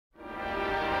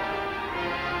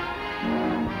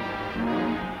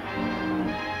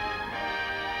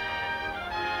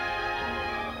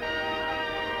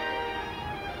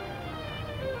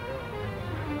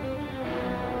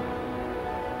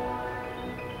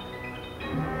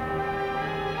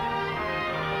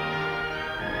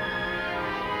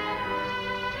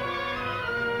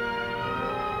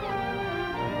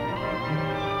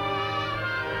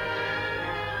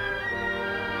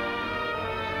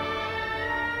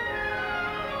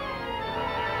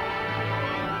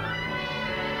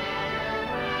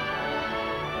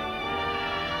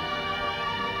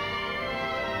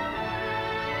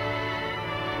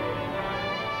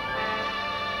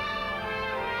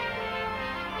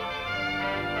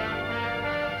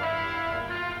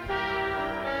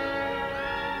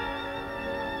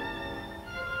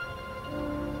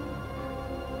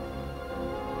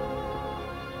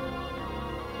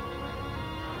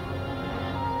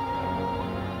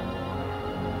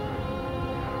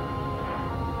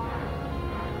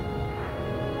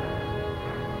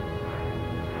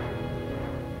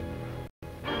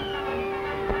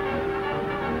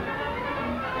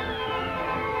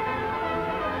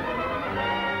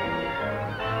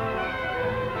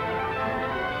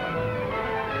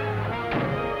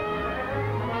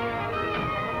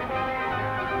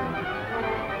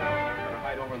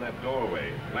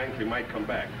Langtry might come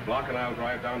back. Block and I'll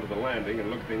drive down to the landing and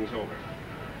look things over.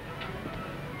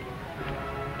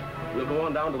 We'll go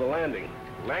on down to the landing.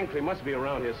 Langtry must be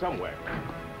around here somewhere.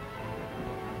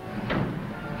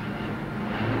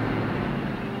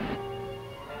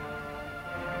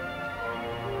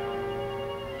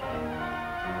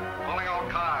 Calling all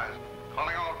cars.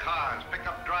 Calling all cars. Pick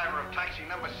up driver of taxi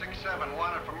number 67,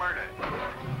 wanted for murder.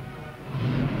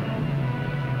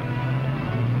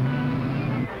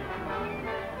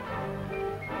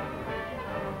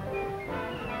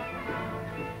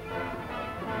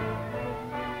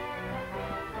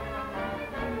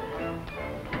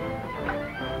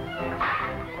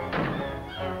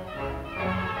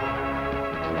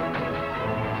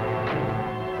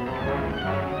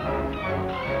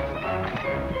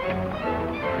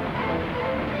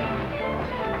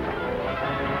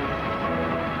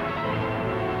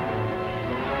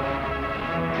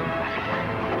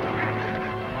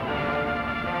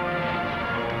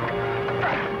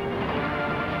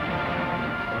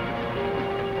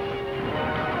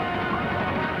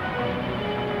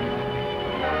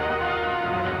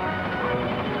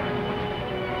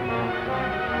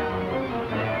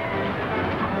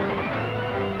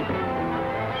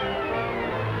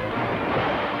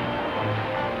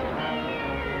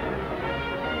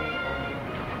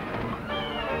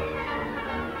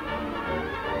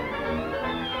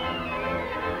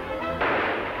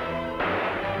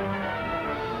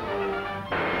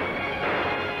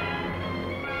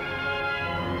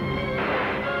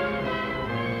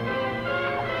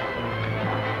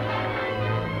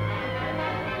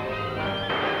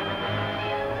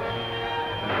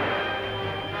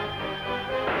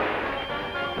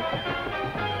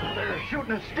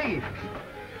 Shooting at Steve.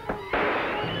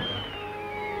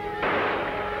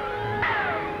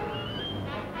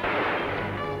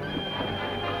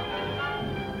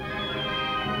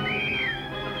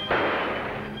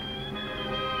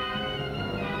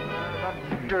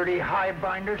 Dirty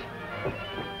highbinders.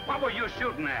 What were you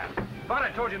shooting at? Thought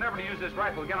I told you never to use this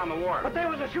rifle again on the wharf. But they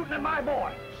was a shooting at my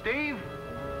boy. Steve?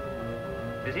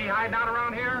 Is he hiding out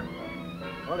around here?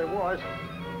 Well, it was.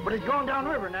 But he's gone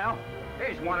downriver now.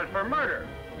 He's wanted for murder.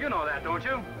 You know that, don't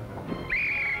you?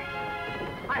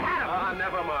 I had him! Ah,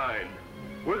 never mind.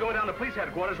 We're going down to police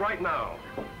headquarters right now.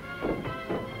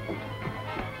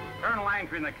 Colonel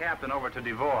Langtry and the captain over to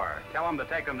Devore. Tell them to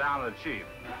take them down to the chief.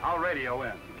 I'll radio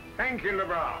in. Thank you,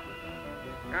 LeBron.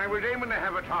 I was aiming to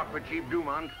have a talk with Chief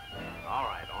Dumont. All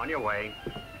right, on your way.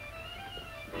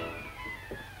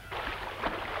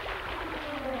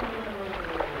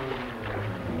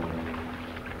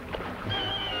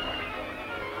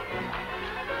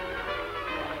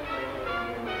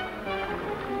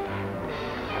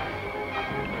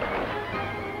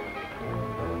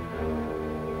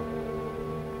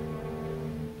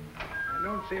 I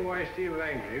don't see why Steve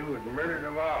Langtry would murder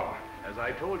Duval. As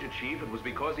I told you, Chief, it was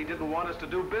because he didn't want us to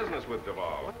do business with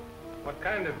Duval. What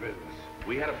kind of business?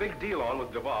 We had a big deal on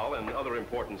with Duval and other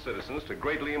important citizens to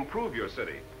greatly improve your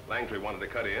city. Langtry wanted to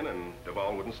cut in, and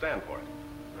Duval wouldn't stand for it.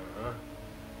 Uh-huh.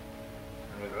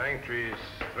 And with Langtry's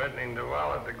threatening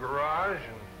Duval at the garage,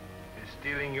 and his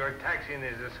stealing your taxi and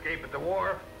his escape at the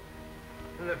wharf,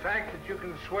 and the fact that you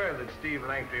can swear that Steve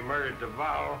Langtry murdered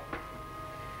Duval,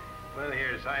 well,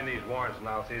 here, sign these warrants, and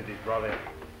I'll see that he's brought in.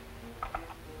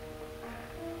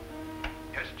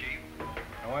 Yes, Chief.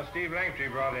 I want Steve Langtry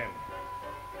brought in.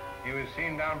 He was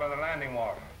seen down by the landing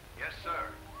wharf. Yes, sir.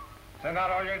 Send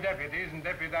out all your deputies and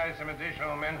deputize some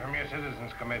additional men from your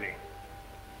citizens committee.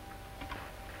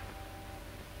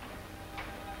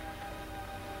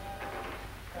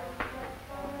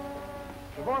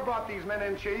 Devore brought these men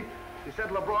in, Chief. He said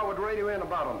LeBron would radio in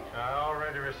about them. I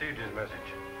already received his message.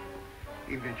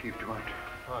 Evening, Chief Dumont.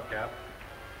 Oh, Cap.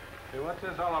 Hey, what's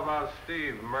this all about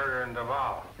Steve murdering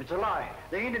Duval? It's a lie.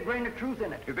 They ain't a grain of truth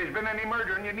in it. If there's been any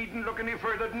murdering, you needn't look any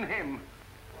further than him.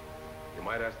 You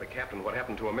might ask the captain what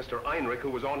happened to a Mr. Einrich who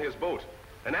was on his boat.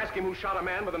 And ask him who shot a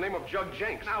man by the name of Jug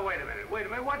Jenks. Now, wait a minute.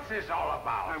 What's this all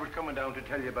about? I was coming down to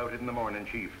tell you about it in the morning,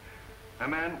 Chief. A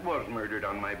man was murdered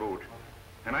on my boat.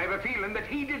 And I have a feeling that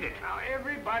he did it. Now,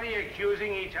 everybody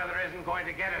accusing each other isn't going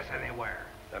to get us anywhere.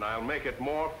 Then I'll make it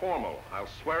more formal. I'll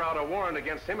swear out a warrant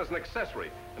against him as an accessory.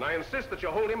 And I insist that you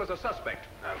hold him as a suspect.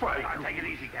 Now, take it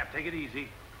easy, Cap. Take it easy.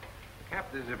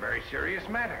 Cap, this is a very serious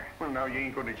matter. Well, now, you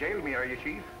ain't going to jail me, are you,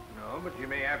 Chief? No, but you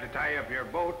may have to tie up your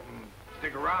boat and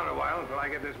stick around a while until I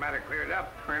get this matter cleared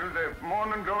up. Well, the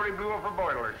morning glory blew over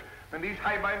boilers. And these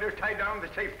highbinders tied down the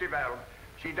safety valve.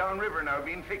 She's downriver now,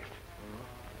 being fixed.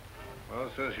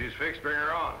 Well, since she's fixed, bring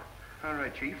her on. All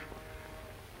right, Chief.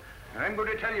 And I'm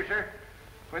going to tell you, sir,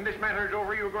 when this matter's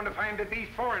over, you're going to find that these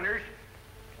foreigners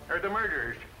are the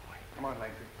murderers. Come on,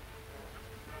 Langtry.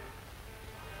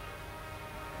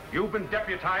 You've been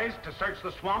deputized to search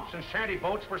the swamps and shanty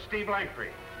boats for Steve Langtry.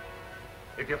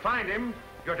 If you find him,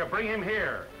 you're to bring him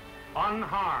here,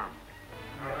 unharmed.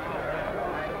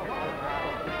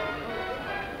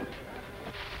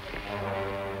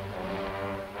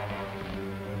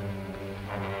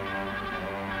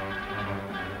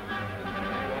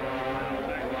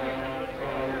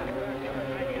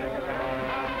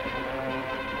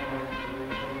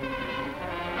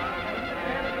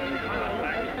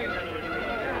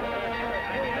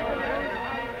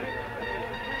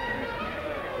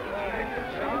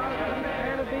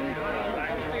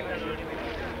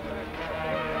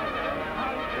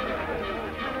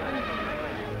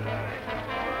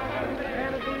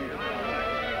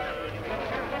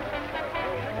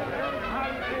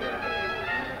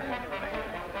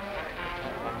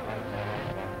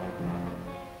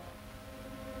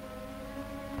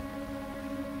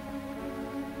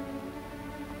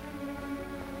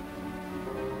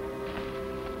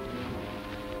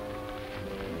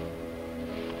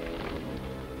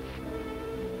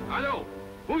 Hello,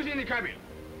 who's in the cabin?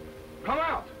 Come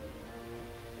out.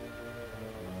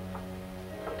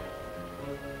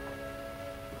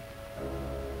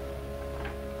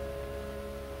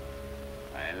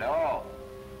 Hello.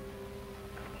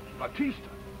 Batista,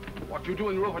 what you do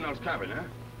in Rovenel's cabin, eh?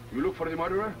 You look for the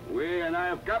murderer? We and I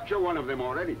have captured one of them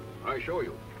already. I show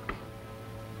you.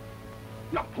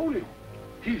 Napoleon.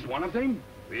 He's one of them?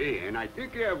 We and I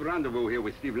think you have rendezvous here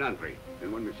with Steve Langtry.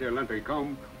 And when Monsieur Langtry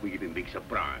come, we give him big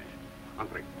surprise.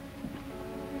 Entree.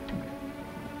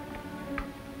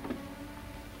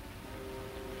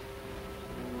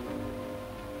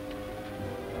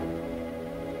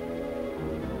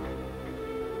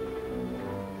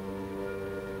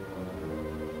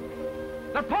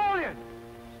 Napoleon!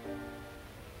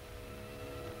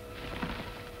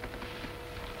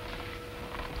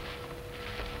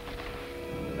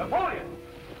 Napoleon!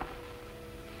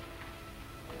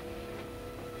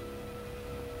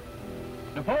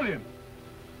 Napoleon!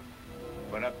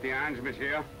 Put up the hands,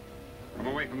 monsieur. Come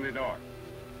away from the door.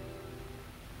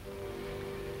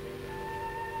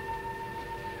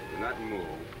 Do not move.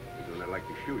 He's gonna like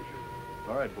to shoot you.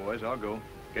 All right, boys, I'll go.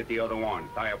 Get the other one.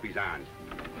 Tie up his hands.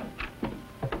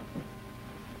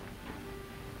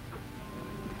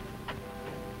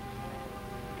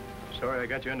 Sorry I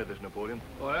got you into this, Napoleon.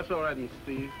 Oh, that's all right,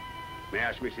 Steve. May I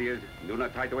ask, messieurs, do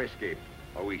not try to escape,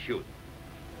 or we shoot.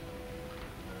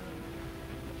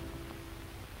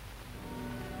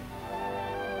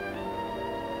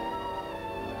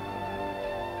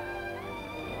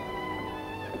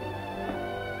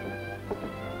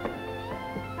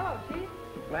 Hello, Chief.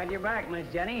 Glad you're back,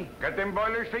 Miss Jenny. Got them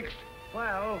boilers fixed?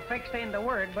 Well, fixed ain't the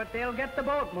word, but they'll get the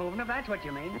boat moving, if that's what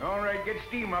you mean. All right, get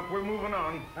steam up. We're moving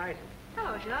on. Right.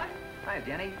 Hello, Jacques. Hi,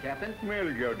 Jenny, Captain.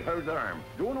 Well, good. How's the arm?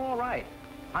 Doing all right.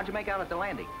 How'd you make out at the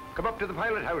landing? Come up to the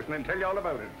pilot house and I'll tell you all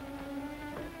about it.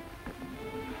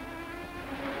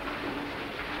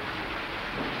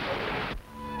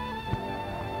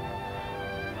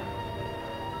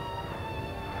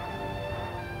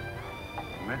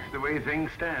 And that's the way things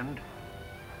stand.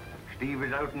 Steve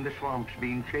is out in the swamps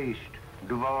being chased.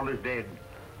 Duval is dead.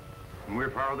 And we're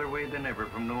farther away than ever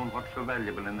from knowing what's so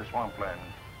valuable in the swampland.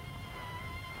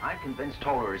 I'm convinced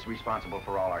Toller is responsible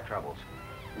for all our troubles.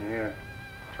 Yeah,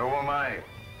 so am I.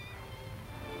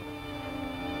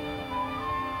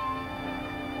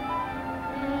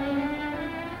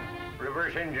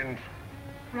 Reverse engines.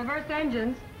 Reverse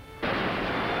engines.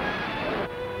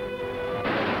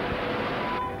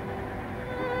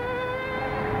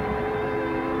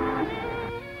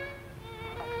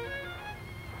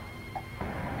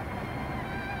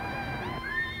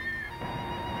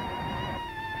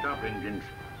 Stop engines.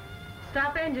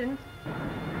 Stop engines.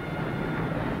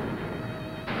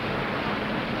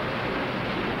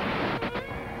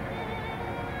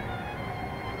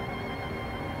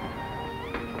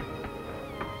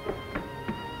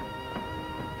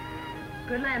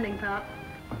 Good landing, Pop.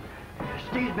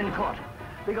 Steve's been caught.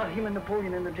 They got him and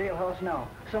Napoleon in the jailhouse now.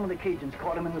 Some of the Cajuns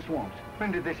caught him in the swamps.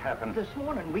 When did this happen? This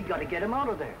morning, we got to get him out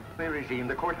of there. Where is he, in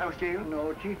the courthouse jail?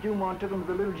 No, Chief Dumont took him to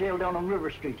the little jail down on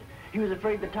River Street. He was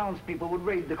afraid the townspeople would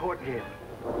raid the court jail.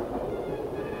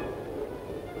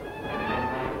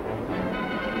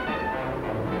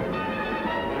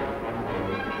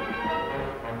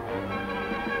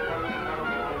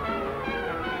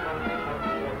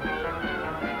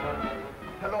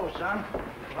 Hello, son.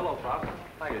 Hello, Pop.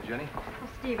 Hiya, Jenny. Oh,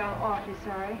 Steve, I'm awfully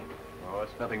sorry. Oh,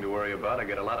 it's nothing to worry about. I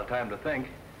get a lot of time to think.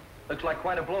 Looks like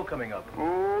quite a blow coming up.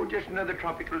 Oh, just another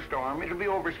tropical storm. It'll be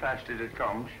over as fast as it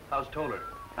comes. How's Toller?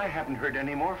 I haven't heard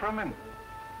any more from him.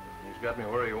 He's got me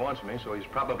where he wants me, so he's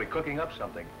probably cooking up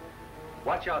something.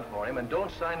 Watch out for him and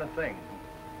don't sign a thing.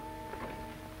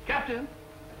 Captain!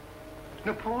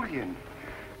 Napoleon.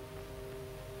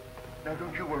 Now,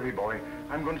 don't you worry, boy.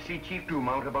 I'm going to see Chief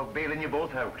Dumont about bailing you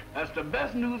both out. That's the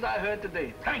best news I heard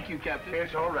today. Thank you, Captain.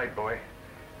 It's all right, boy.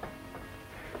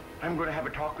 I'm going to have a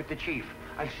talk with the chief.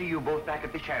 I'll see you both back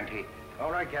at the shanty.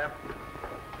 All right, Cap.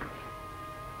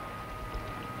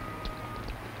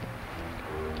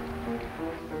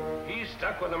 He's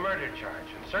stuck with a murder charge,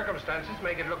 and circumstances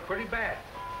make it look pretty bad.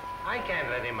 I can't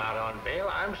let him out on bail.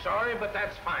 I'm sorry, but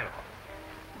that's final.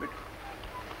 But...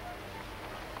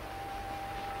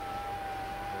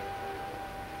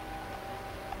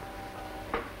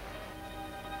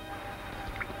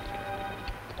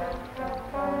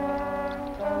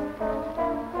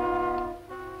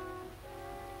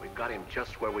 We've got him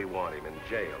just where we want him, in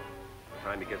jail. By the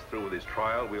time he gets through with his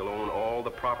trial, we'll own all the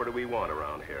property we want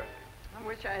around here. I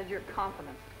wish I had your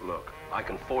confidence. Look, I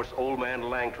can force old man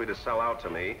Langtry to sell out to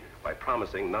me by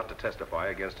promising not to testify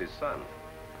against his son.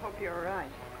 Hope you're right.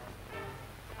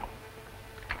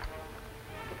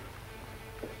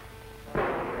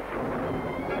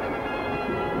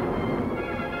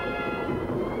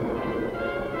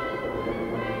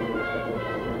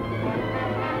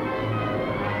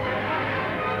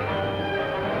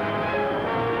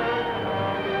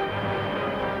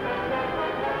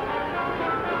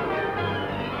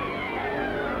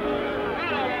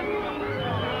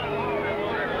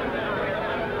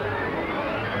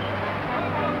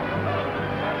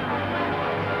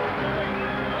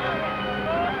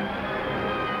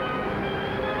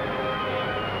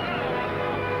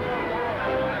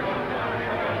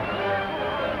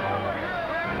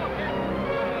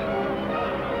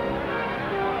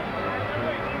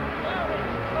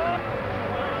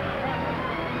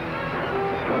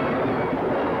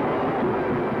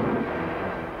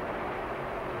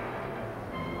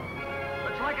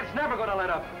 Never gonna let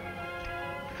up.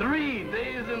 3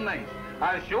 days and nights.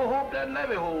 I sure hope that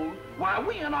levee holds. Why,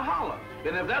 we in a holler.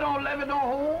 And if that old levee don't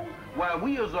hold, why,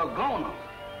 we is a goner.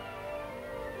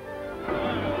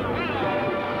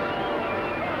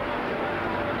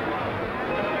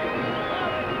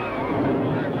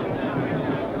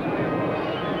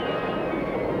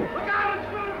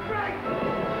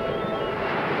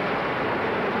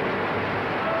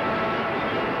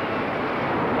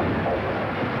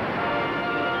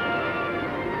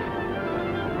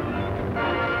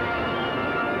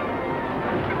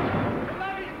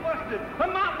 The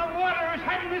mountain of water is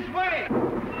heading this way!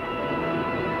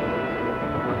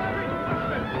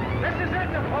 This is it,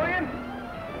 Napoleon!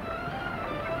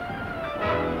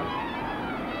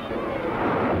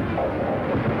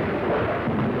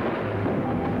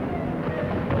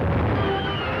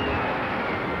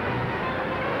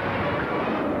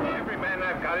 Every man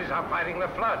I've got is out fighting the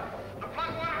flood. The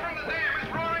flood water from the dam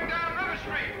is roaring down River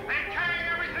Street and carrying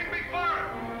everything before it.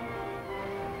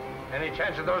 Any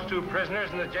chance of those 2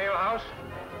 prisoners in the jailhouse?